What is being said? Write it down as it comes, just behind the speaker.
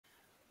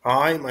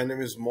Hi, my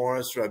name is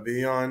Morris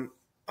Rabian,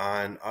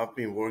 and I've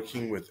been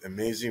working with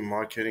Amazing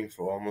Marketing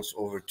for almost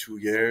over 2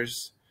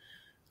 years.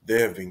 They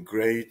have been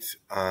great.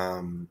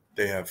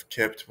 They have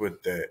kept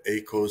with the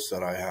ACOS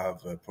that I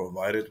have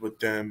provided with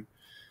them,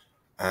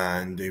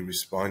 and they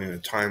respond in a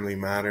timely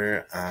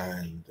manner,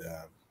 and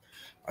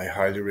I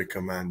highly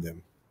recommend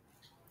them.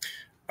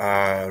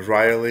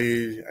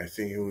 Riley, I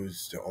think,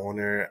 who's the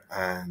owner,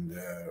 and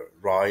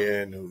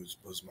Ryan, who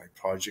was my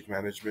project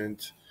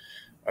management.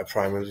 I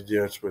primarily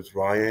dealt with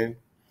Ryan.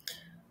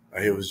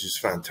 It was just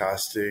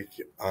fantastic.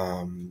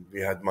 We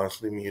had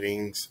monthly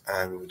meetings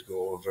and we would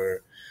go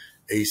over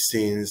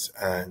ACEs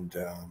and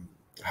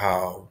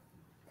how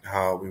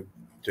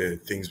the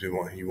things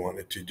he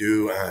wanted to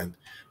do and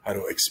how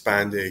to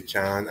expand the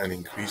account and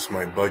increase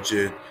my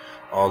budget,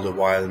 all the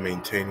while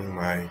maintaining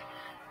my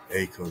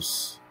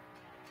ACOS.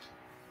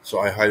 So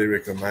I highly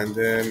recommend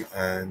them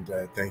and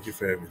thank you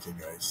for everything,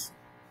 guys.